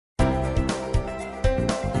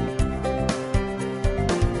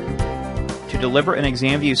deliver an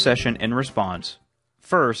ExamView session in response,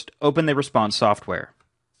 first open the response software.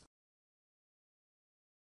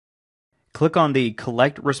 Click on the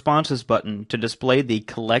Collect Responses button to display the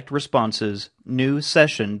Collect Responses New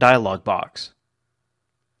Session dialog box.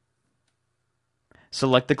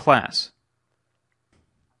 Select the class.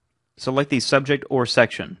 Select the subject or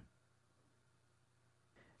section.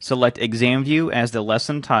 Select ExamView as the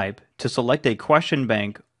lesson type to select a question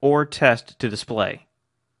bank or test to display.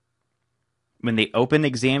 When the Open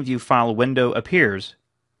ExamView file window appears,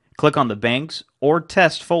 click on the Banks or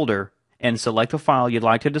Test folder and select the file you'd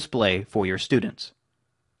like to display for your students.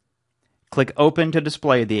 Click Open to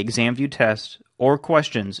display the ExamView test or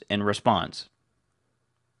questions in response.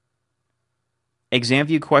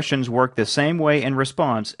 ExamView questions work the same way in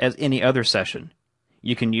response as any other session.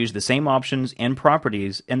 You can use the same options and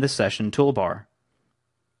properties in the session toolbar.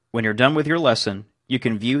 When you're done with your lesson, you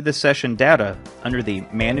can view the session data under the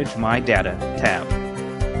Manage My Data tab.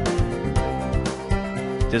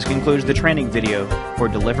 This concludes the training video for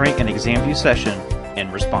delivering an ExamView session in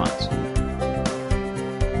response.